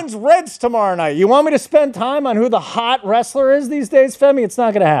Marlins Reds tomorrow night. You want me to spend time on who the hot wrestler is these days, Femi? It's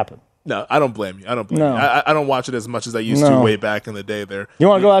not going to happen. No, I don't blame you. I don't watch it as much as I used to way back in the day there. You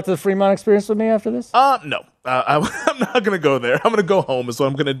want to go out to the Fremont experience with me after this? No. I'm not going to go there. I'm going to go home is what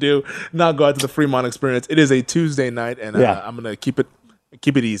I'm going to do, not go out to the Fremont experience. It is a Tuesday night, and I'm going to keep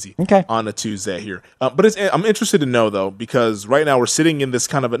it easy on a Tuesday here. But I'm interested to know, though, because right now we're sitting in this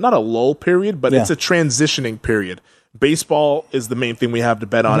kind of not a lull period, but it's a transitioning period. Baseball is the main thing we have to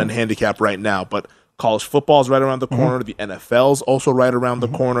bet on and handicap right now, but college football is right around the corner. The NFL's also right around the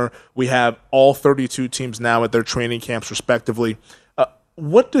corner. We have all 32 teams now at their training camps, respectively.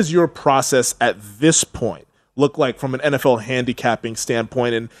 What does your process at this point look like from an NFL handicapping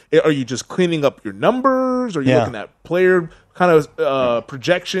standpoint? And are you just cleaning up your numbers? Are you looking at player kind of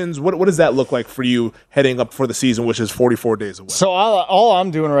projections? What does that look like for you heading up for the season, which is 44 days away? So all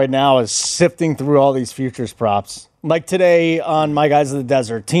I'm doing right now is sifting through all these futures props. Like today on My Guys in the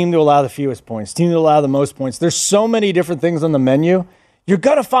Desert, team to allow the fewest points, team to allow the most points. There's so many different things on the menu. You're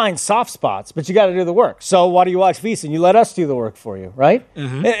going to find soft spots, but you got to do the work. So why do you watch VSiN? You let us do the work for you, right?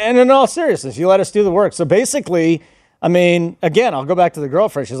 And in all seriousness, you let us do the work. So basically, I mean, again, I'll go back to the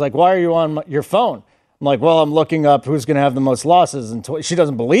girlfriend. She's like, why are you on your phone? I'm like, well, I'm looking up who's going to have the most losses. And she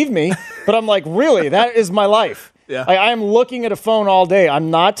doesn't believe me, but I'm like, really? That is my life. Yeah. I am looking at a phone all day.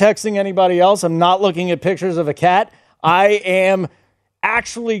 I'm not texting anybody else. I'm not looking at pictures of a cat. I am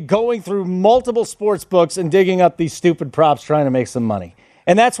actually going through multiple sports books and digging up these stupid props trying to make some money.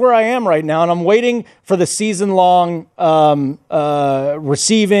 And that's where I am right now. And I'm waiting for the season-long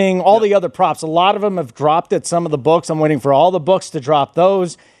receiving, all the other props. A lot of them have dropped at some of the books. I'm waiting for all the books to drop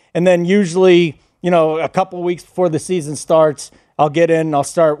those. And then usually, a couple of weeks before the season starts, I'll get in and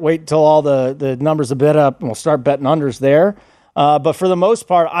I'll wait until all the numbers are bid up, and we'll start betting unders there. But for the most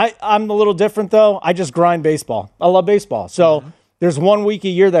part, I'm a little different, though. I just grind baseball. I love baseball. So there's 1 week a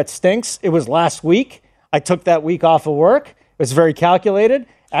year that stinks. It was last week. I took that week off of work. It was very calculated.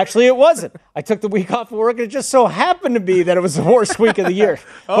 Actually, it wasn't. I took the week off of work, and it just so happened to be that it was the worst week of the year.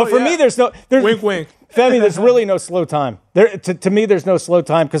 But for me, there's wink, wink. Femi, there's really no slow time. To me, there's no slow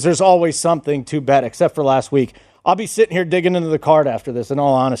time because there's always something to bet, except for last week. I'll be sitting here digging into the card after this, in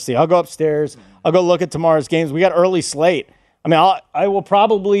all honesty. I'll go upstairs. I'll go look at tomorrow's games. We got early slate. I mean, I will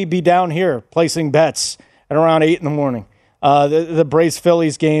probably be down here placing bets at around 8 in the morning. The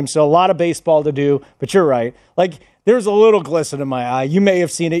Braves-Phillies game, so a lot of baseball to do. But you're right. There's a little glisten in my eye. You may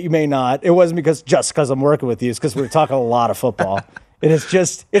have seen it. You may not. It wasn't just because I'm working with you. It's because we're talking a lot of football. It is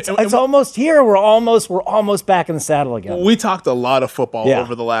just it's almost here. We're almost back in the saddle again. Well, we talked a lot of football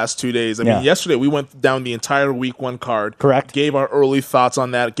over the last 2 days. I mean, yesterday we went down the entire week 1 card. Correct. Gave our early thoughts on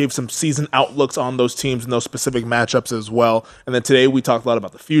that. Gave some season outlooks on those teams and those specific matchups as well. And then today we talked a lot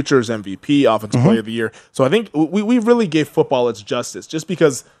about the futures, MVP, Offensive Player of the Year. So I think we really gave football its justice, just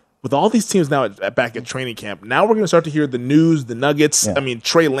because with all these teams now back at training camp, now we're going to start to hear the news, the nuggets. I mean,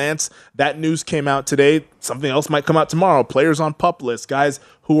 Trey Lance, that news came out today. Something else might come out tomorrow. Players on PUP list, guys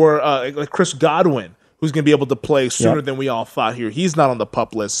who are like Chris Godwin, who's going to be able to play sooner than we all thought here. He's not on the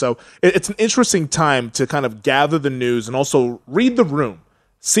PUP list. So it's an interesting time to kind of gather the news and also read the room.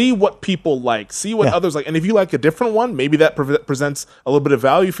 See what people like. See what others like. And if you like a different one, maybe that presents a little bit of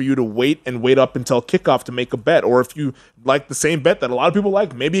value for you to wait up until kickoff to make a bet. Or if you like the same bet that a lot of people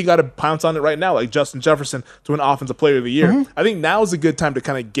like, maybe you got to pounce on it right now, like Justin Jefferson to an Offensive Player of the Year. I think now is a good time to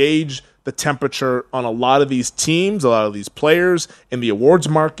kind of gauge the temperature on a lot of these teams, a lot of these players in the awards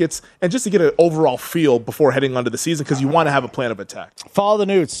markets, and just to get an overall feel before heading onto the season, because you want to have a plan of attack. Follow the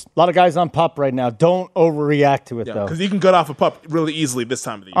news. A lot of guys on PUP right now. Don't overreact to it, though. Because you can get off a PUP really easily this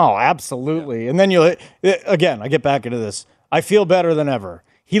time of the year. Oh, absolutely. And then again, I get back into this. I feel better than ever.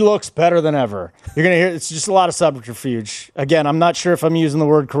 He looks better than ever. You're going to hear it's just a lot of subterfuge. Again, I'm not sure if I'm using the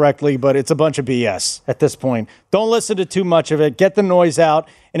word correctly, but it's a bunch of BS at this point. Don't listen to too much of it. Get the noise out.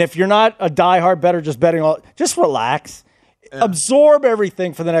 And if you're not a diehard bettor just betting just relax. Absorb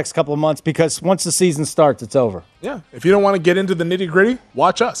everything for the next couple of months, because once the season starts, it's over. Yeah. If you don't want to get into the nitty-gritty,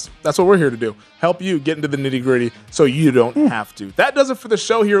 watch us. That's what we're here to do. Help you get into the nitty-gritty so you don't have to. That does it for the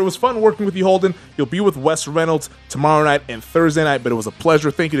show here. It was fun working with you, Holden. You'll be with Wes Reynolds tomorrow night and Thursday night, but it was a pleasure.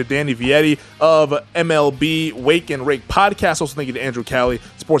 Thank you to Danny Vietti of MLB Wake and Rake Podcast. Also, thank you to Andrew Calley,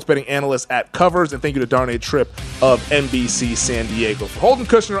 sports betting analyst at Covers, and thank you to Darnay Tripp of NBC San Diego. For Holden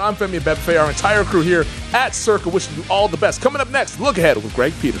Kushner, I'm Femi Abebefe, our entire crew here at Circa, wishing you all the best. Coming up next, Look Ahead with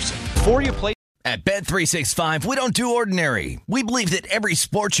Greg Peterson. Before you play at Bet365, we don't do ordinary. We believe that every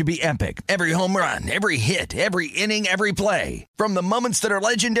sport should be epic. Every home run, every hit, every inning, every play. From the moments that are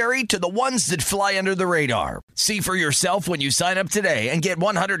legendary to the ones that fly under the radar. See for yourself when you sign up today and get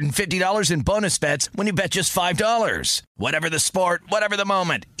 $150 in bonus bets when you bet just $5. Whatever the sport, whatever the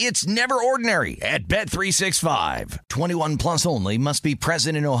moment, it's never ordinary at Bet365. 21 plus only. Must be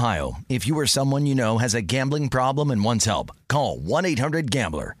present in Ohio. If you or someone you know has a gambling problem and wants help, call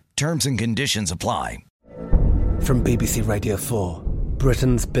 1-800-GAMBLER. Terms and conditions apply. From BBC Radio 4,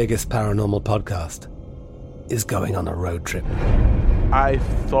 Britain's biggest paranormal podcast is going on a road trip. I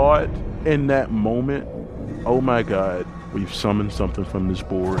thought in that moment, oh my God, we've summoned something from this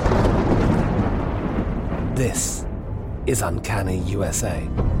board. This is Uncanny USA.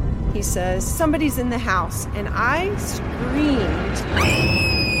 He says, somebody's in the house, and I screamed.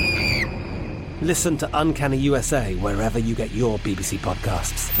 Listen to Uncanny USA wherever you get your BBC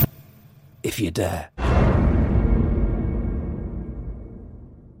podcasts, if you dare.